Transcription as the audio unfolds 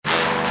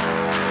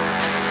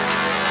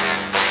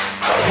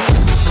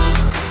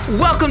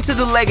Welcome to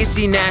the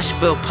Legacy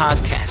Nashville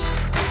podcast.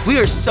 We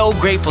are so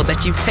grateful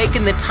that you've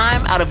taken the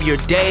time out of your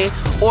day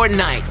or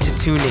night to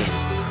tune in.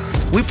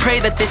 We pray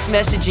that this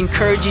message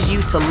encourages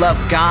you to love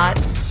God,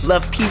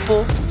 love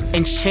people,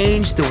 and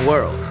change the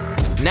world.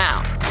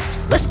 Now,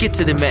 let's get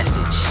to the message.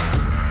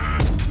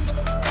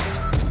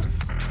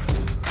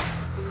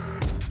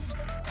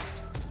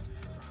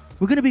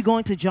 We're going to be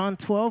going to John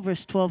 12,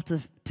 verse 12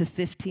 to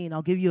 15.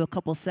 I'll give you a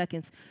couple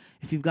seconds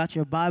if you've got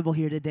your Bible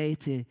here today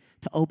to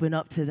open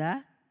up to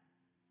that.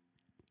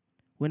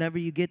 Whenever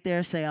you get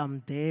there, say,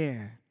 I'm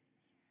there.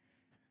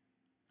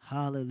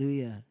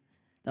 Hallelujah.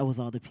 That was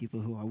all the people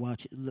who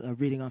are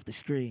reading off the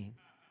screen.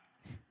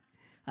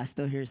 I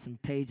still hear some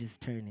pages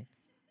turning.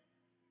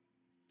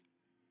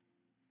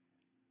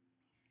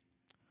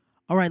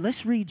 All right,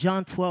 let's read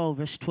John 12,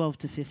 verse 12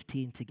 to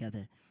 15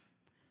 together.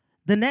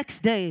 The next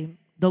day,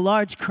 the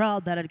large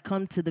crowd that had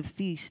come to the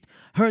feast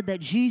heard that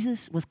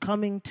Jesus was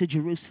coming to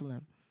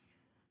Jerusalem.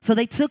 So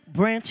they took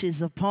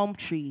branches of palm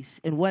trees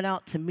and went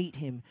out to meet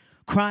him,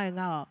 crying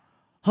out,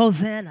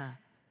 Hosanna,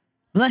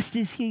 blessed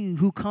is he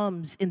who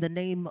comes in the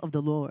name of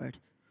the Lord.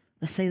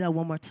 Let's say that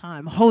one more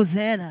time.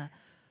 Hosanna,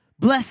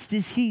 blessed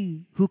is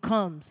he who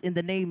comes in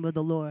the name of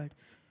the Lord,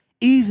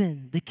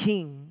 even the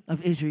King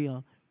of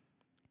Israel.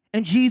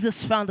 And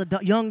Jesus found a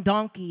young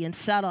donkey and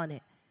sat on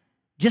it,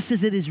 just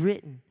as it is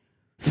written,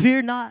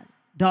 Fear not,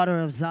 daughter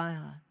of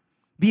Zion.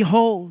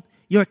 Behold,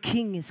 your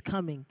king is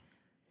coming,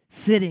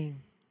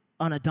 sitting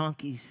on a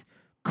donkey's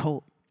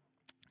colt.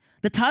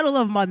 The title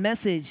of my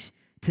message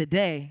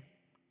today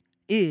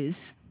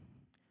is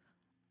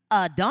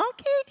A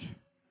Donkey?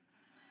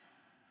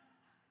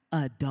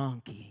 A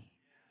donkey.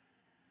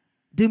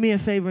 Do me a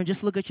favor and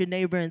just look at your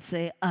neighbor and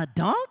say, a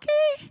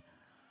donkey?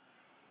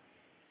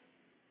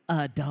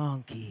 A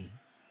donkey.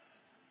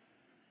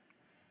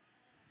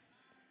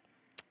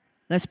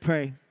 Let's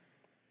pray.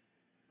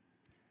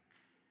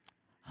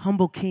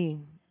 Humble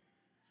King,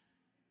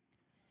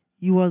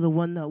 you are the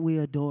one that we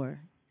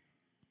adore.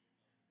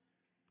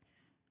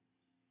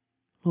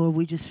 Lord,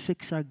 we just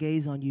fix our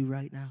gaze on you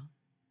right now.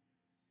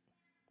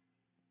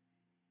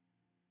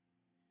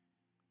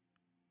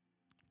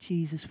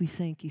 Jesus, we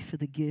thank you for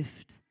the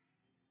gift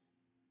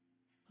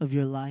of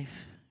your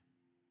life.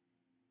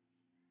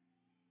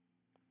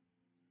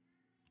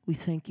 We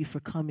thank you for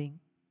coming.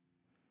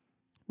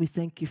 We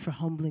thank you for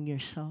humbling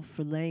yourself,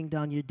 for laying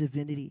down your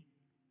divinity,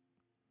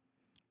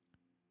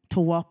 to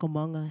walk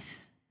among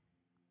us,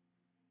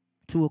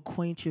 to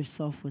acquaint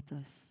yourself with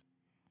us,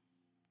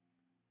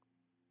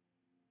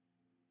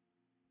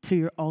 to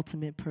your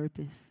ultimate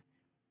purpose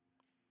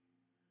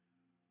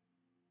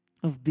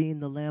of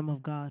being the Lamb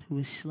of God who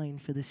was slain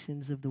for the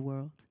sins of the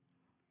world.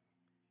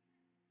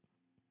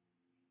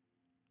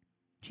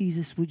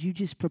 Jesus, would you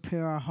just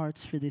prepare our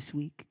hearts for this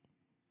week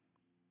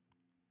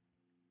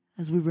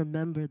as we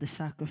remember the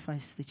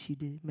sacrifice that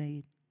you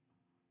made.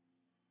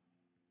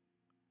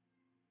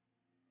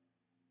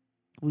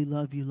 We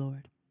love you,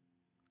 Lord.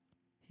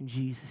 In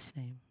Jesus'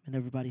 name. And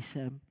everybody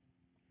said,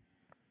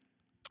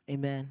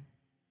 amen.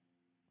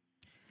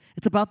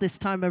 It's about this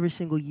time every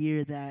single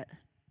year that,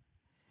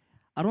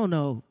 I don't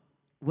know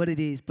what it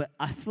is, but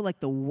I feel like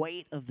the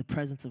weight of the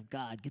presence of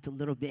God gets a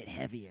little bit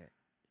heavier.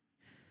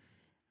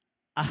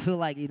 I feel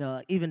like,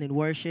 even in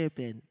worship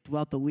and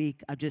throughout the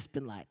week, I've just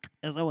been like,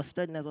 as I was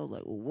studying, I was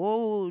like,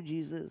 whoa,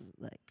 Jesus,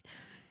 like,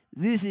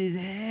 this is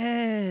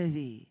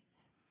heavy.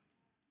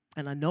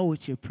 And I know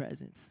it's your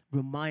presence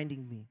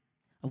reminding me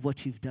of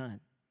what you've done.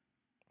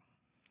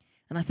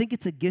 And I think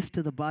it's a gift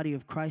to the body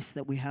of Christ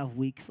that we have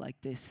weeks like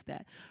this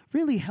that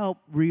really help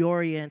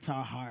reorient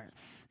our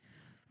hearts.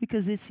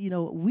 Because it's,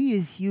 we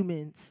as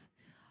humans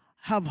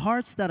have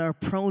hearts that are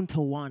prone to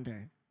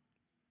wander.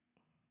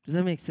 Does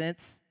that make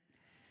sense?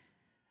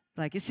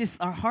 Like, it's just,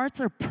 our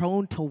hearts are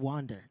prone to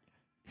wander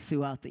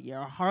throughout the year.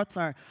 Our hearts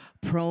are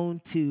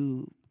prone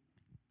to,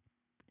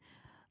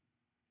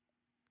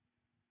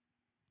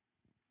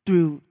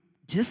 through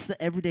just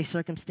the everyday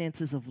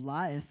circumstances of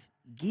life,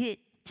 get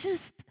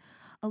just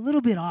a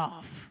little bit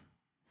off.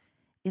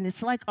 And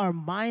it's like our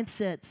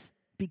mindsets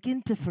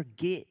begin to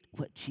forget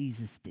what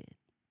Jesus did.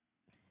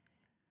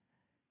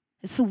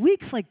 And so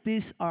weeks like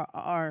this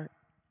are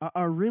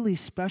really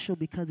special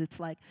because it's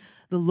like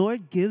the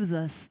Lord gives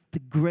us the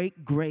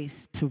great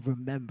grace to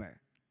remember,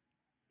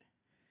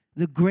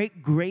 the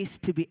great grace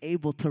to be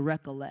able to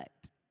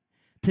recollect,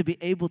 to be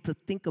able to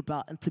think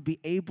about, and to be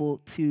able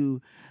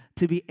to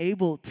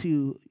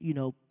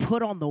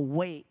put on the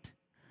weight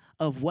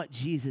of what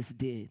Jesus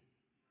did.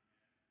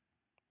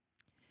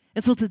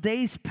 And so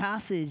today's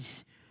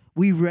passage,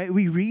 we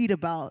read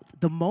about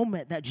the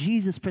moment that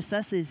Jesus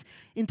processes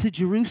into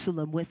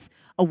Jerusalem with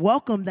a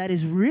welcome that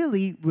is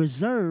really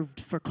reserved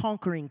for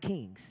conquering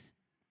kings.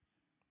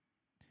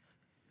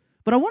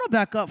 But I want to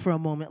back up for a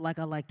moment, like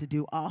I like to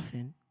do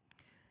often,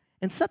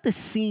 and set the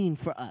scene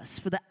for us,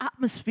 for the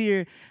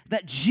atmosphere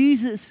that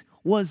Jesus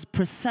was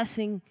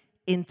processing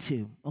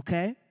into,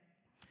 okay?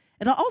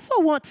 And I also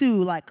want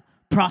to,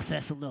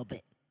 process a little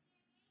bit.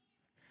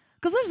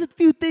 Because there's a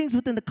few things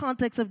within the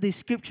context of this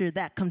scripture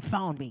that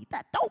confound me,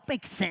 that don't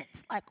make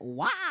sense. Like,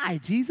 why,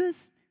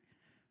 Jesus?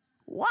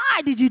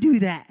 Why did you do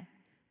that?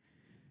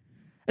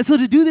 And so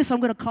to do this, I'm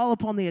going to call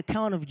upon the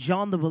account of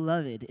John the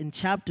Beloved in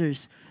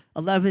chapters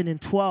 11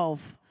 and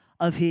 12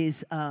 of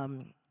his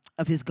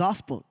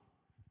gospel.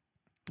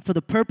 For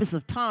the purpose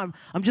of time,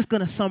 I'm just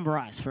going to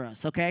summarize for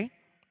us, okay?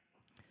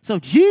 So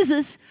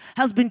Jesus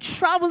has been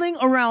traveling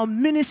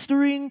around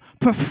ministering,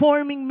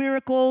 performing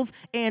miracles,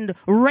 and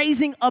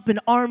raising up an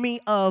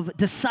army of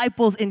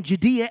disciples in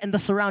Judea and the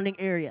surrounding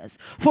areas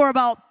for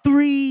about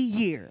 3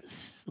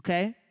 years,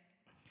 okay?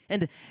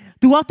 And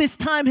throughout this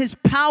time, his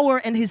power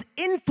and his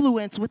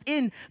influence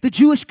within the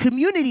Jewish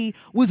community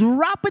was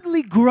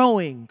rapidly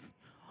growing.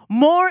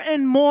 More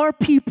and more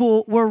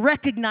people were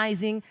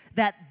recognizing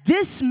that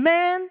this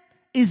man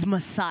is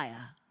Messiah.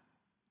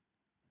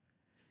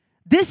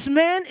 This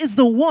man is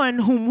the one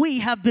whom we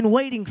have been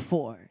waiting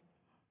for.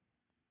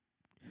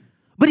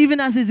 But even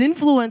as his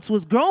influence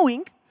was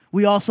growing,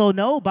 we also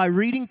know by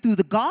reading through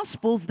the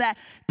Gospels that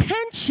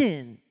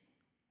tension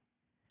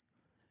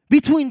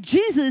between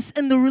Jesus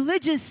and the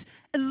religious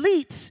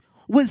elites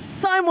was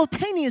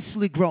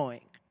simultaneously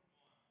growing.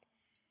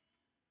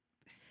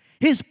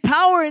 His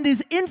power and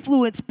his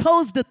influence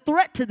posed a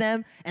threat to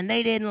them, and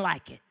they didn't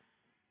like it.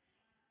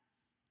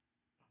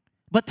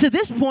 But to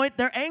this point,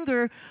 their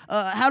anger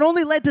had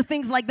only led to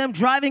things like them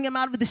driving him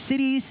out of the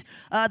cities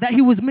that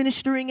he was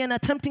ministering in,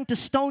 attempting to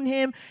stone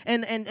him,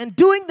 and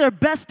doing their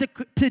best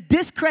to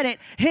discredit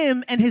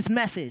him and his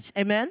message.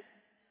 Amen?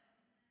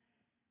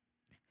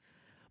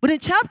 But in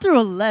chapter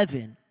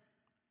 11,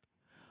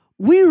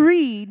 we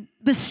read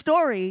the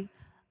story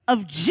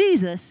of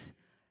Jesus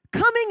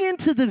coming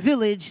into the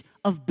village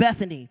of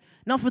Bethany.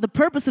 Now, for the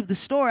purpose of the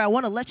story, I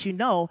want to let you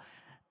know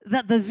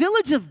that the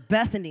village of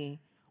Bethany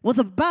was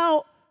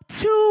about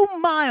 2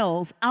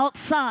 miles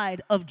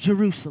outside of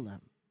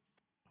Jerusalem.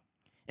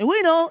 And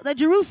we know that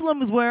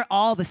Jerusalem is where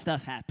all the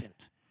stuff happened.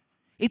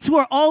 It's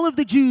where all of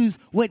the Jews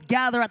would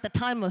gather at the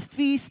time of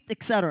feast,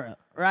 etc.,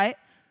 right?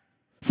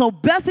 So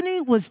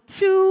Bethany was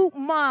 2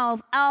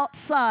 miles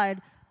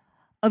outside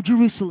of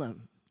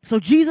Jerusalem. So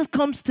Jesus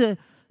comes to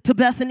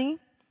Bethany,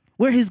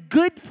 where his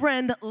good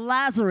friend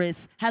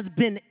Lazarus has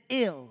been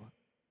ill.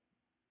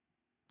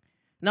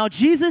 Now,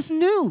 Jesus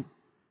knew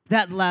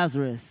that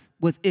Lazarus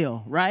was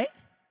ill, right?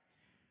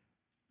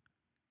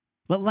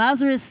 But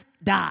Lazarus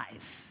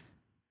dies.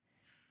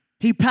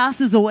 He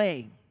passes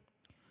away.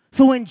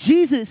 So when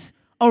Jesus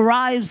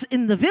arrives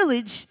in the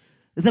village,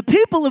 the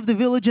people of the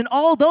village and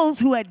all those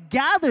who had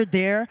gathered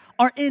there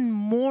are in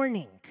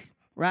mourning,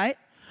 right?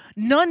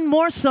 None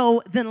more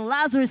so than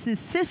Lazarus'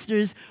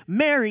 sisters,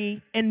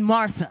 Mary and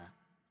Martha.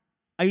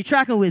 Are you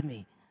tracking with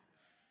me?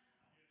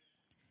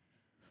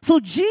 So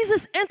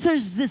Jesus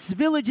enters this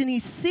village and he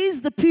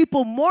sees the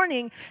people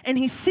mourning, and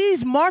he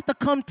sees Martha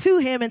come to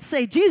him and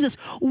say, Jesus,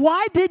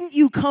 why didn't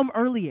you come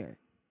earlier?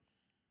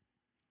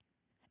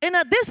 And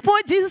at this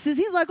point,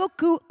 he's like, oh,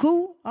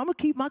 cool. I'm going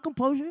to keep my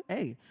composure.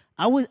 Hey,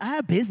 I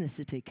have business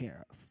to take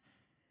care of.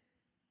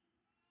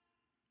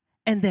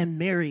 And then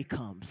Mary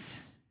comes.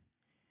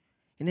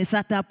 And it's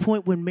at that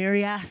point when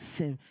Mary asks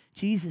him,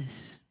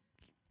 Jesus,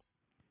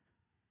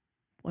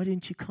 why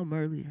didn't you come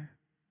earlier?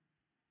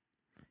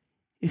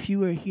 If you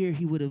were here,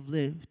 he would have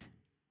lived.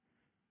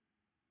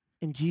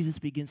 And Jesus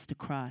begins to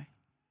cry.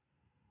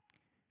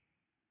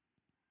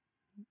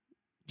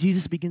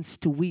 Jesus begins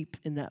to weep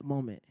in that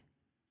moment.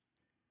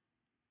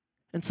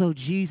 And so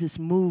Jesus,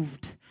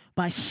 moved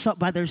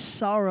by their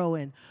sorrow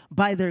and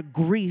by their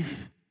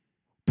grief,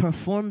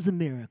 performs a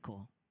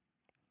miracle.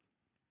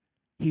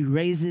 He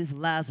raises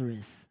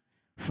Lazarus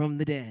from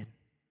the dead.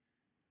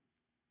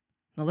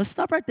 Now let's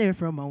stop right there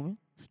for a moment.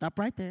 Stop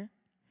right there.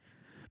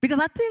 Because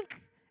I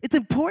think it's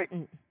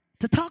important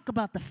to talk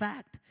about the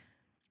fact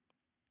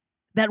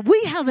that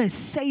we have a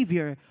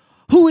Savior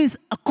who is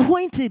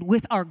acquainted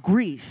with our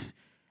grief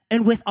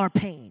and with our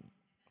pain.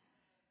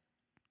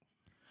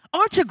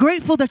 Aren't you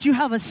grateful that you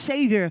have a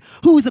Savior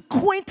who is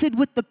acquainted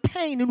with the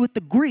pain and with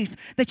the grief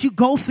that you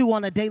go through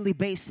on a daily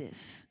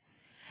basis?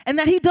 And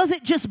that he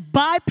doesn't just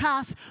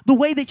bypass the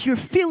way that you're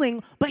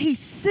feeling, but he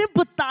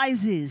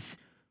sympathizes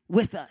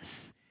with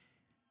us.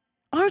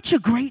 Aren't you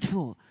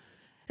grateful?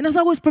 And as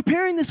I was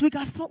preparing this week,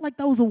 I felt like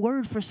that was a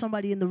word for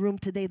somebody in the room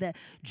today, that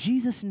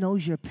Jesus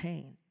knows your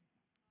pain.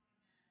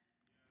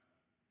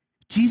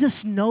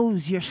 Jesus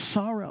knows your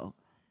sorrow,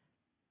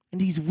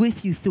 and he's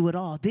with you through it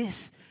all.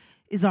 This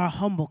is our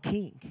humble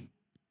King.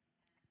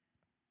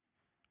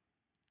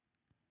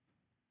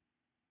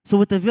 So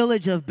with the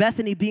village of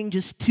Bethany being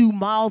just 2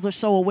 miles or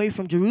so away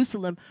from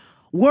Jerusalem,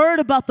 word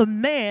about the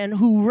man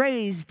who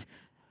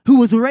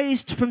was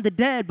raised from the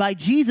dead by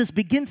Jesus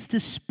begins to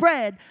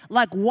spread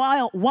like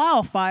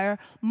wildfire,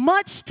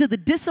 much to the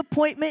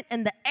disappointment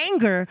and the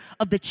anger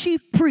of the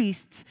chief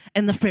priests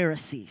and the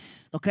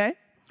Pharisees, okay?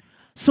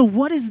 So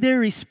what is their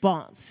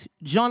response?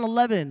 John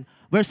 11,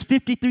 verse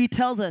 53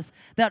 tells us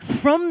that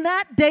from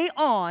that day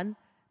on,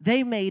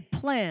 they made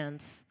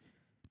plans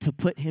to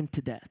put him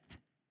to death.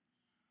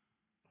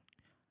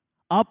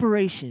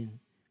 Operation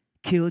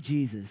kill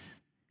Jesus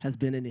has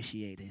been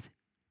initiated.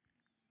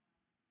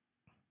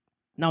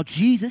 Now,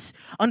 Jesus,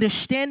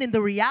 understanding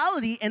the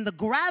reality and the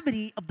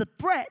gravity of the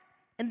threat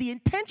and the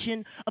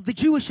intention of the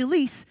Jewish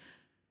elites,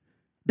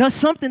 does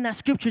something that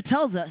Scripture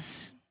tells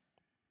us.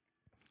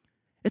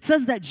 It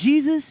says that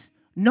Jesus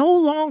no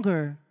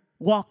longer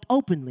walked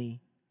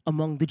openly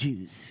among the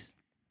Jews,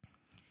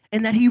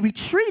 and that he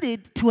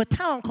retreated to a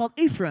town called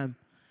Ephraim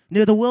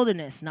near the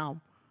wilderness.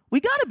 Now, we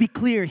got to be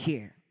clear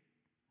here.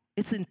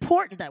 It's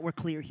important that we're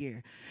clear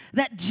here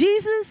that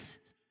Jesus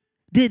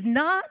did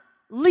not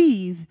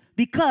leave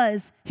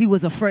because he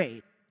was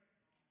afraid.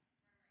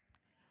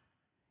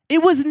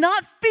 It was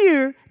not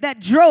fear that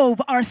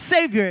drove our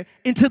Savior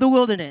into the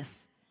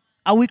wilderness.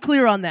 Are we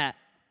clear on that?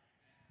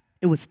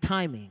 It was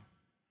timing.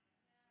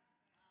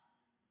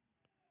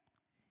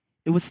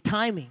 It was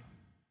timing.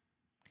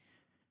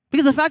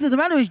 Because the fact of the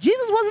matter is,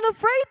 Jesus wasn't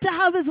afraid to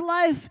have his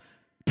life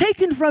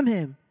taken from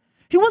him.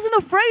 He wasn't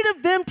afraid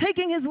of them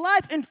taking his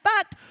life. In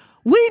fact,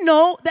 we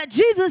know that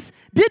Jesus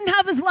didn't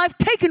have his life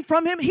taken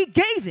from him. He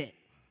gave it.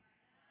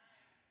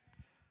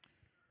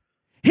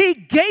 He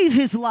gave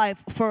his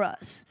life for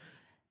us.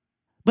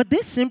 But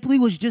this simply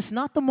was just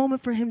not the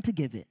moment for him to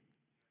give it.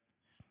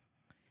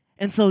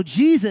 And so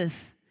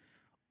Jesus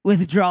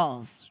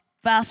withdraws.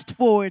 Fast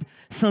forward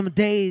some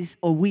days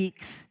or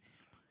weeks.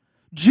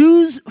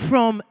 Jews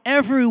from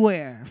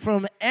everywhere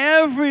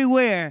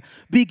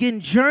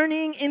begin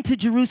journeying into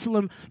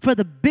Jerusalem for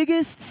the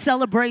biggest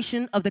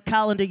celebration of the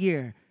calendar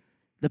year,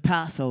 the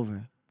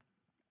Passover.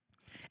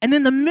 And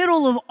in the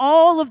middle of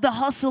all of the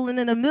hustle and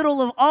in the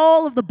middle of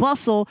all of the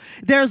bustle,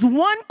 there's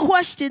one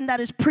question that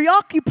is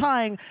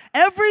preoccupying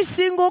every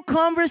single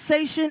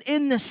conversation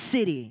in the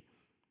city.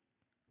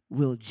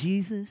 Will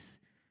Jesus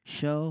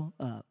show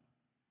up?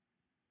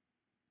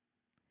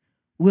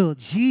 Will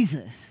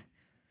Jesus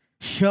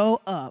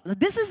show up? Now,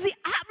 this is the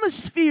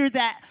atmosphere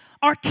that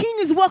our King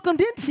is welcomed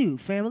into,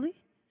 family.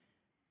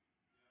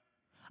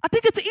 I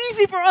think it's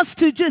easy for us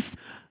to just,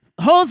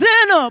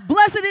 Hosanna,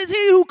 blessed is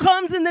he who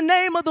comes in the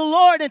name of the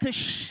Lord, and to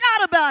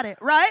shout about it,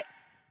 right?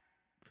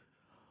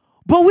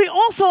 But we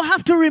also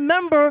have to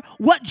remember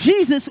what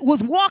Jesus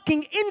was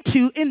walking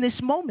into in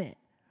this moment.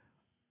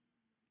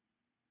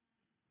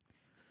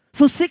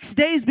 So 6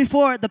 days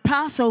before the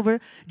Passover,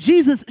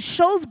 Jesus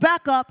shows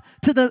back up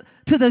to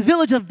the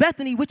village of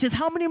Bethany, which is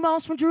how many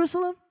miles from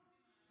Jerusalem?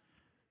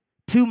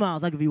 2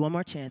 miles. I'll give you one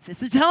more chance.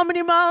 It's how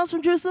many miles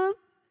from Jerusalem?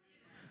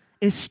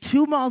 It's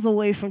 2 miles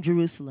away from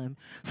Jerusalem.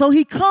 So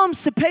he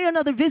comes to pay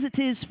another visit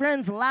to his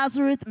friends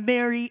Lazarus,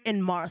 Mary,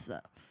 and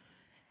Martha.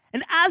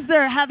 And as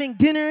they're having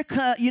dinner,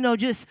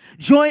 just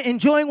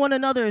enjoying one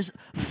another's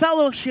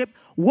fellowship,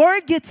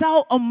 word gets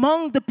out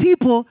among the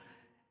people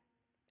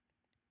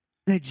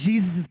that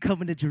Jesus is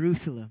coming to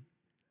Jerusalem.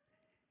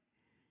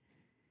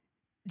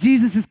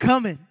 Jesus is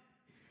coming.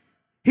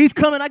 He's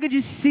coming. I can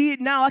just see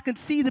it now. I can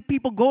see the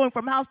people going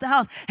from house to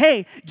house.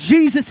 Hey,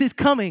 Jesus is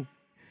coming.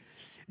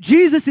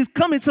 Jesus is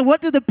coming. So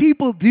what do the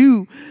people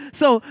do?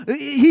 So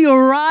he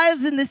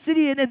arrives in the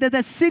city, and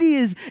the city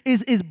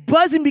is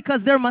buzzing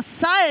because their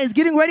Messiah is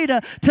getting ready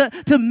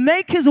to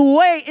make his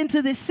way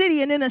into the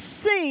city. And in a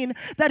scene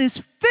that is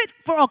fit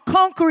for a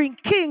conquering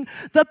king,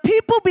 the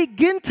people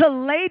begin to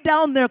lay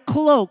down their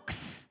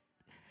cloaks,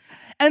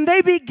 and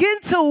they begin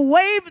to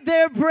wave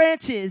their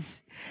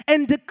branches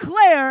and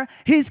declare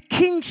his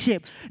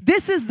kingship.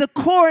 This is the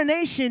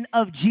coronation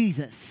of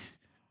Jesus.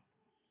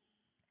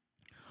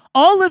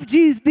 All of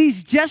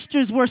these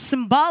gestures were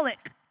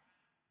symbolic.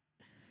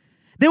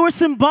 They were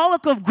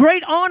symbolic of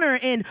great honor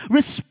and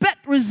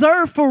respect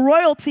reserved for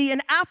royalty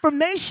and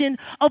affirmation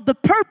of the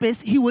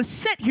purpose he was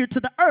sent here to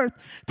the earth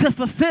to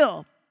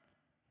fulfill.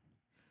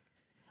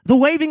 The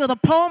waving of the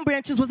palm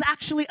branches was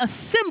actually a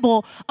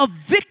symbol of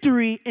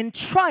victory and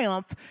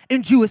triumph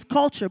in Jewish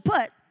culture.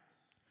 But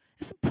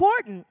it's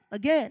important,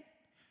 again,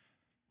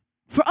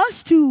 for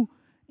us to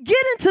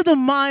get into the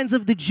minds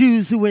of the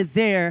Jews who were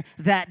there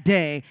that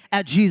day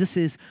at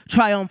Jesus'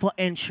 triumphal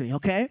entry,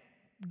 okay?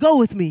 Go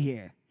with me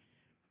here.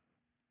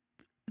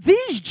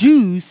 These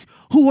Jews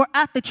who were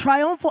at the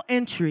triumphal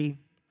entry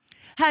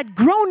had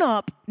grown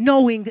up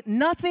knowing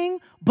nothing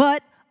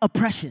but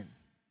oppression.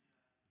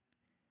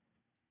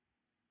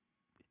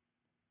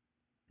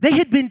 They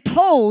had been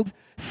told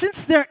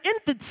since their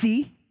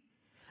infancy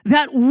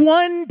that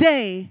one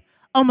day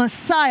a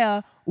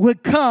Messiah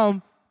would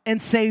come and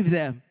save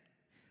them.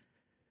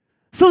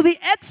 So the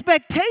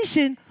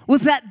expectation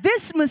was that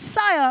this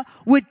Messiah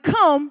would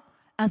come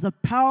as a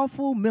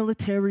powerful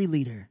military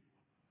leader.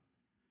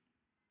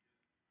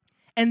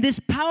 And this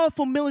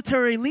powerful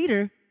military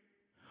leader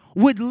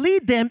would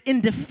lead them in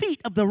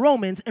defeat of the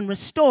Romans and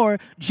restore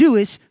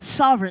Jewish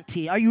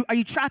sovereignty. Are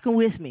you tracking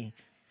with me?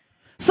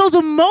 So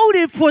the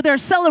motive for their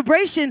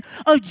celebration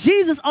of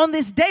Jesus on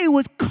this day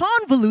was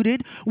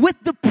convoluted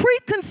with the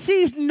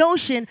preconceived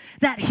notion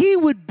that he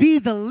would be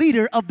the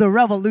leader of the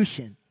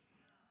revolution.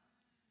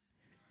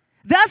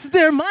 That's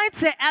their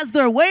mindset as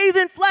they're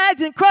waving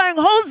flags and crying,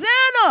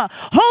 Hosanna,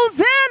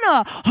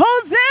 Hosanna,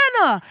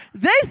 Hosanna.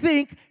 They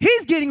think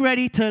he's getting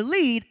ready to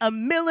lead a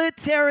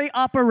military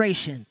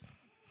operation.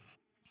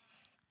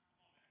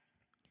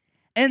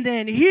 And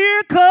then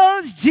here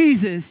comes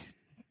Jesus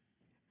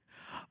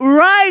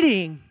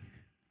riding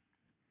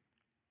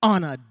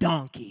on a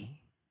donkey.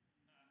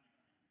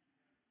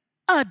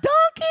 A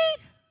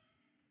donkey?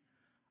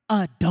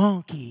 A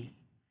donkey.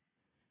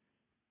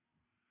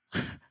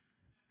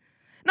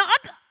 Now,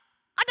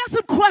 I got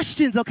some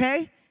questions,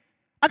 okay?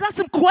 I got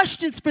some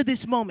questions for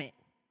this moment.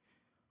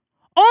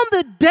 On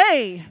the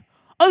day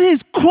of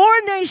his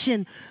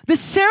coronation, the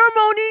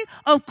ceremony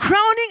of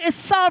crowning as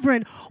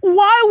sovereign,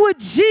 why would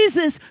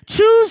Jesus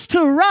choose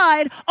to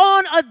ride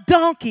on a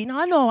donkey?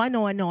 Now, I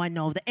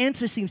know. The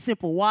answer seems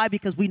simple. Why?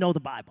 Because we know the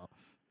Bible.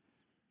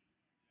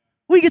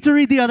 We get to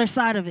read the other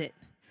side of it.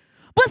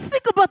 But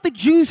think about the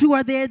Jews who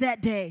are there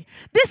that day.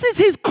 This is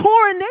his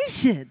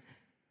coronation.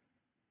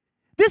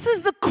 This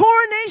is the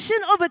coronation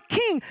of a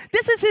king.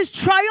 This is his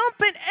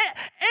triumphant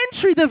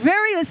entry. The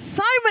very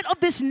assignment of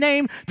this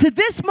name to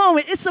this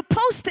moment is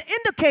supposed to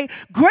indicate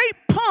great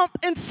pomp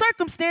and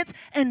circumstance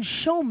and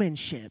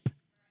showmanship.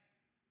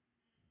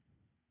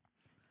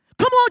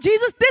 Come on,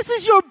 Jesus, this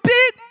is your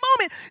big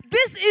moment.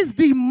 This is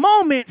the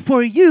moment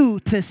for you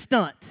to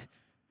stunt.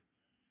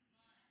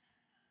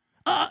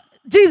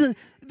 Jesus,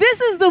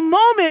 this is the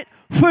moment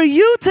for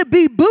you to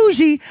be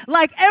bougie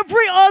like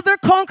every other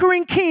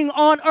conquering king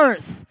on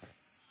earth.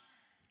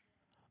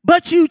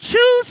 But you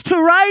choose to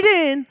ride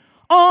in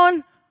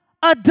on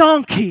a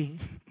donkey.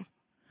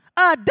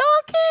 A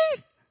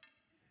donkey?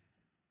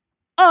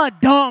 A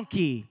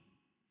donkey.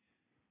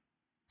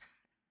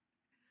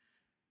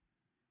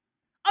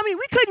 I mean,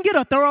 we couldn't get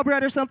a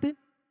thoroughbred or something.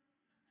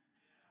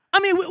 I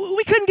mean,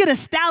 we couldn't get a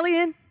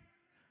stallion.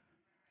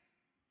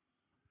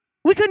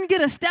 We couldn't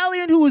get a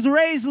stallion who was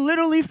raised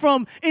literally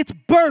from its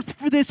birth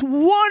for this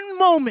one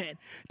moment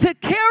to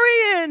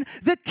carry in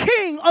the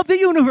king of the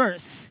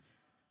universe.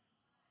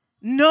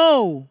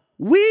 No,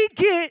 we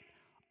get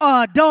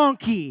a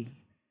donkey.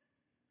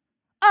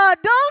 A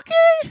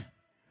donkey?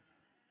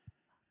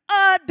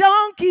 A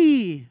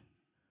donkey.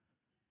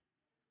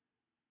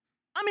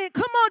 I mean,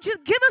 come on,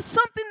 just give us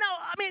something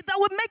that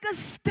would make a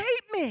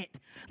statement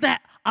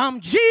that I'm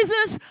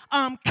Jesus,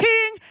 I'm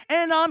king,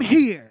 and I'm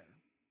here.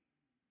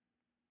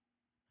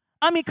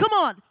 I mean, come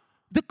on.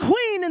 The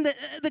queen and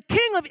the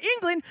king of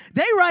England,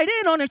 they ride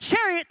in on a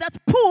chariot that's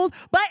pulled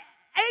by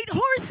 8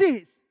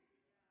 horses.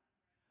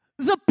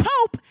 The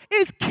Pope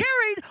is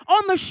carried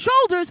on the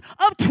shoulders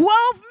of 12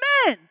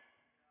 men.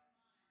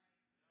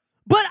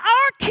 But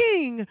our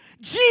King,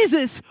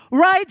 Jesus,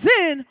 rides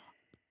in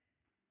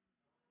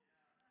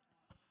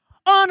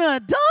on a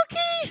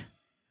donkey?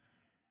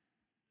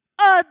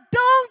 A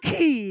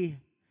donkey.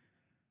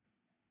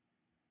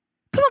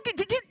 Come on,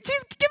 Jesus,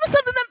 give us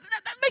something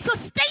that makes a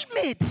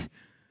statement.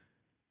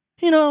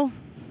 You know,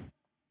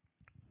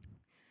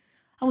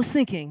 I was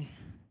thinking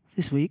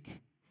this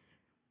week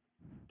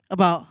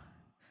about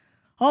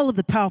all of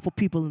the powerful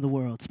people in the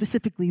world,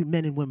 specifically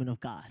men and women of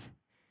God.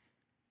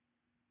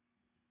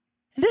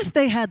 And if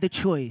they had the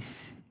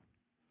choice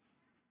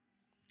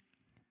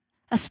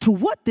as to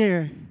what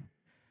their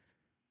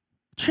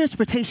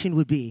transportation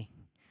would be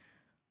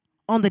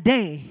on the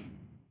day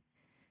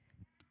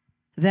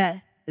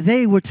that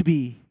they were to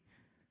be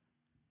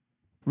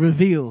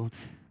revealed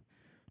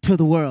to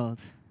the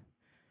world,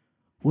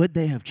 would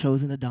they have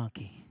chosen a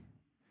donkey?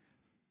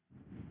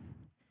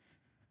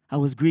 I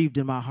was grieved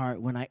in my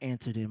heart when I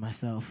answered it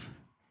myself.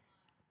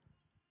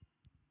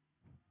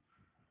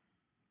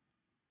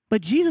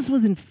 But Jesus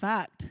was, in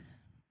fact,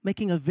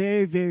 making a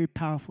very, very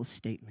powerful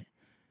statement.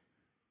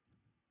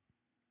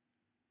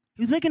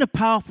 He was making a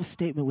powerful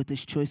statement with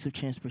this choice of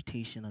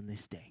transportation on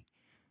this day,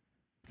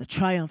 the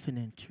triumphant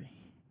entry.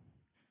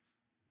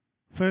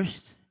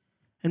 First,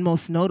 and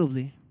most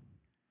notably,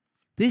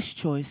 this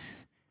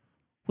choice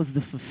was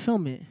the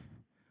fulfillment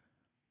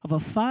of a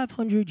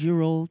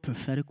 500-year-old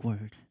prophetic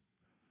word.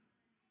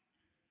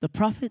 The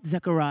prophet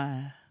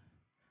Zechariah,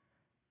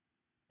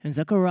 in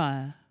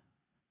Zechariah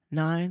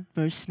 9,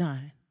 verse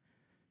 9,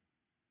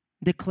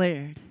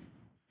 declared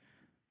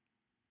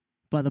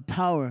by the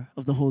power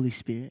of the Holy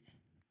Spirit,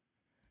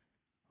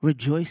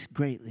 "Rejoice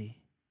greatly,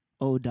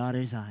 O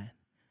daughter Zion.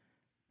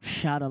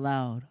 Shout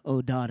aloud,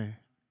 O daughter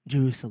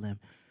Jerusalem.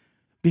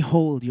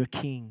 Behold, your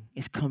king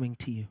is coming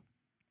to you.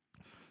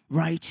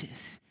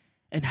 Righteous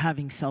and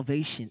having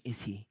salvation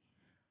is he,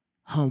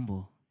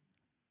 humble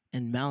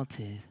and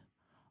mounted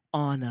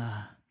on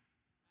a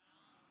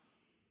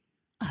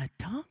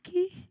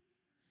donkey?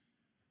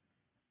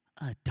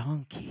 A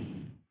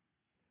donkey."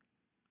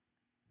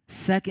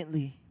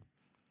 Secondly,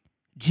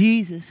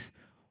 Jesus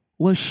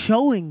was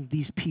showing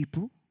these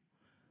people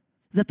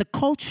that the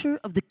culture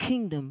of the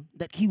kingdom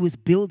that he was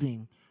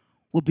building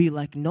would be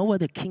like no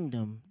other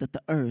kingdom that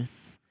the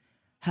earth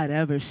had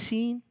ever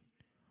seen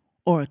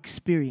or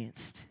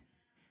experienced,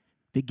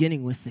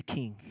 beginning with the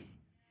king.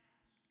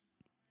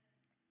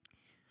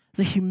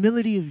 The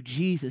humility of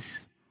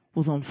Jesus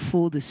was on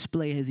full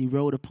display as he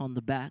rode upon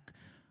the back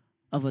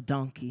of a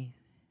donkey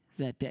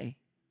that day.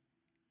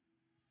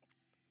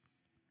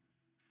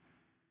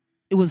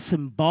 It was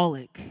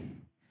symbolic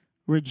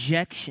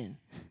rejection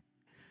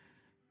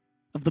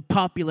of the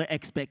popular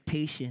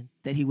expectation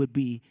that he would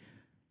be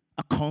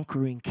a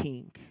conquering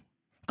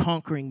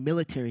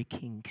military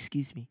king,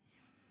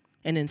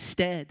 And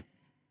instead,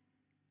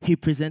 he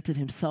presented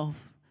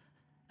himself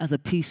as a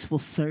peaceful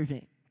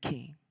servant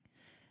king.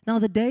 Now,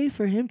 the day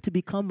for him to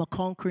become a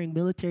conquering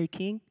military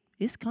king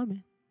is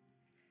coming.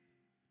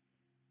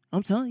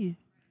 I'm telling you,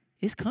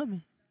 it's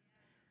coming.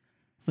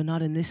 But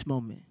not in this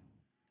moment.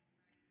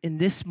 In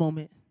this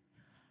moment,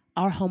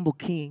 our humble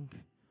king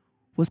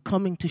was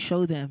coming to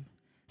show them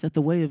that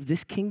the way of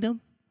this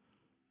kingdom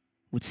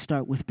would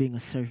start with being a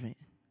servant.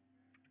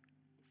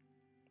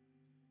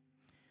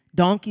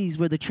 Donkeys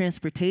were the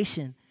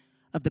transportation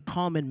of the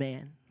common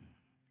man.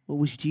 What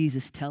was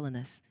Jesus telling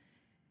us?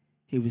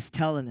 He was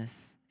telling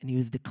us, and he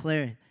was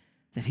declaring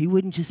that he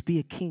wouldn't just be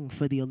a king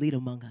for the elite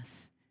among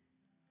us.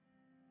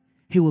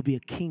 He will be a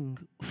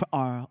king for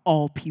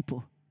all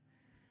people.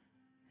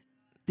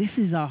 This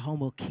is our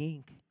humble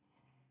king,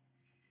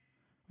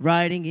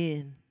 riding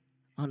in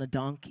on a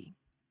donkey.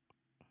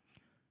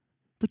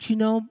 But you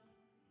know,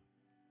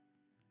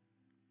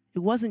 it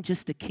wasn't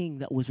just a king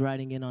that was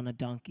riding in on a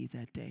donkey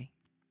that day.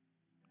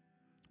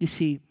 You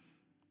see,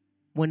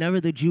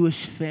 whenever the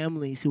Jewish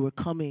families who were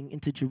coming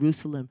into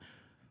Jerusalem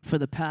for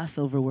the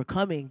Passover were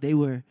coming, they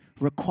were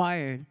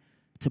required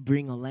to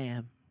bring a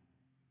lamb,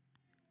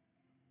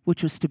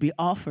 which was to be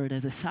offered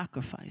as a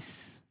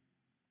sacrifice.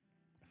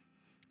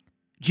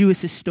 Jewish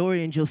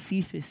historian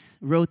Josephus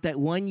wrote that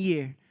one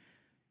year,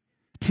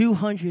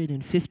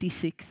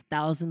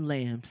 256,000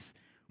 lambs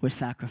were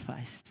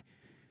sacrificed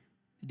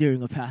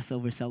during a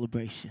Passover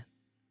celebration.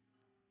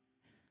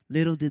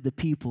 Little did the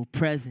people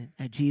present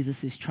at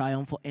Jesus'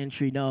 triumphal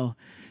entry know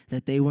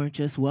that they weren't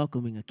just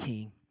welcoming a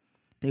king,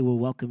 they were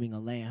welcoming a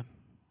lamb.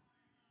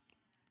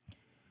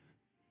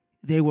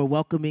 They were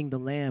welcoming the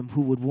lamb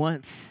who would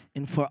once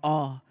and for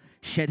all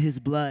shed his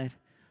blood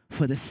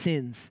for the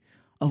sins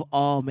of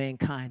all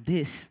mankind.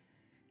 This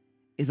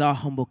is our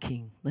humble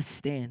king. Let's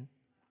stand.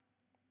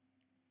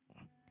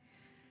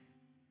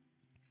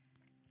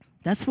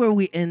 That's where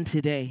we end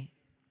today.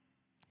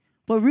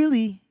 But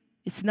really,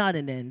 it's not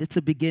an end, it's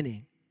a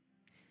beginning.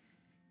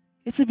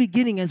 It's a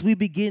beginning as we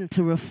begin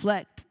to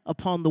reflect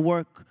upon the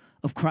work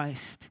of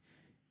Christ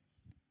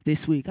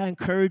this week. I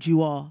encourage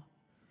you all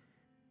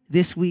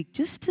this week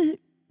just to,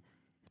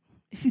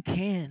 if you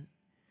can,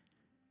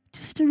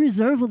 just to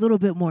reserve a little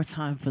bit more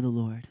time for the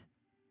Lord.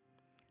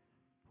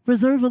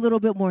 Reserve a little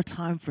bit more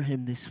time for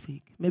him this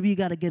week. Maybe you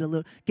got to get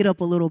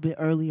up a little bit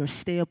early or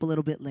stay up a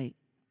little bit late.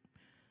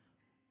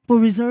 But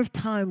reserve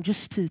time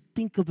just to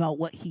think about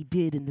what he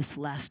did in this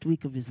last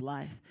week of his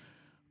life.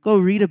 Go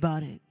read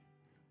about it.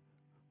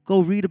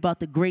 Go read about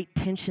the great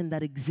tension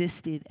that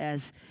existed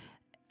as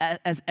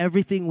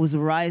everything was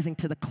rising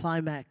to the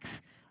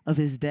climax of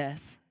his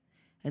death.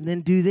 And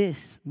then do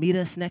this. Meet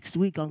us next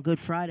week on Good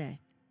Friday.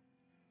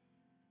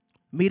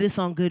 Meet us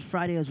on Good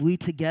Friday as we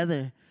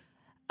together,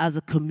 as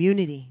a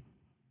community,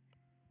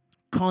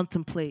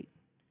 contemplate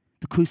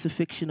the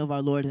crucifixion of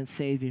our Lord and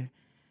Savior,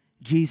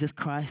 Jesus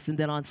Christ. And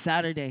then on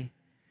Saturday,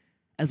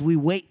 as we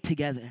wait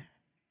together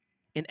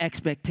in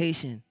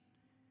expectation,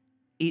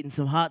 eating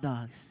some hot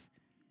dogs,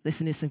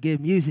 listening to some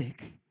good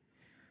music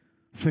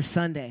for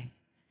Sunday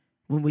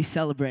when we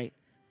celebrate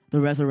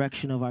the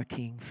resurrection of our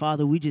King.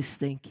 Father, we just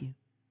thank you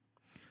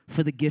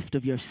for the gift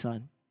of your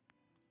Son.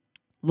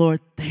 Lord,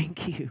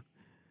 thank you.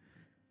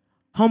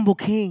 Humble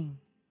King,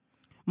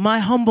 my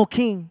humble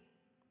King,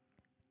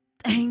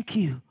 thank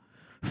you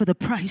for the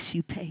price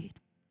you paid.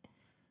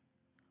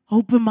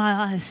 Open my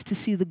eyes to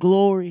see the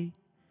glory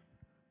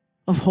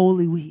of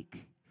Holy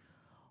Week.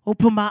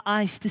 Open my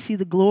eyes to see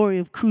the glory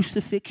of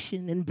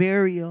crucifixion and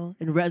burial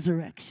and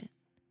resurrection.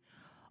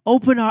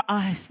 Open our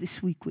eyes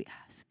this week, we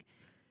ask.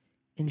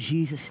 In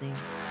Jesus' name.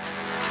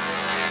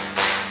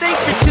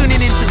 Thanks for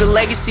tuning into the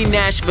Legacy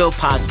Nashville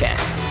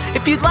podcast.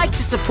 If you'd like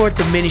to support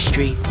the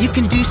ministry, you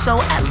can do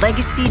so at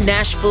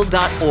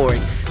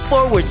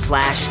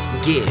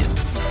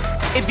legacynashville.org/give.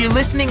 If you're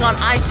listening on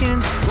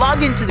iTunes,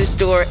 log into the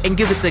store and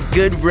give us a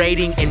good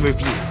rating and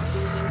review.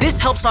 This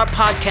helps our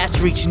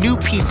podcast reach new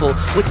people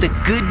with the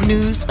good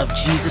news of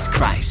Jesus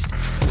Christ.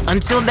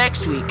 Until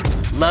next week,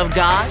 love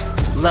God,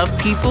 love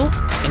people,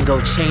 and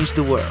go change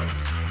the world.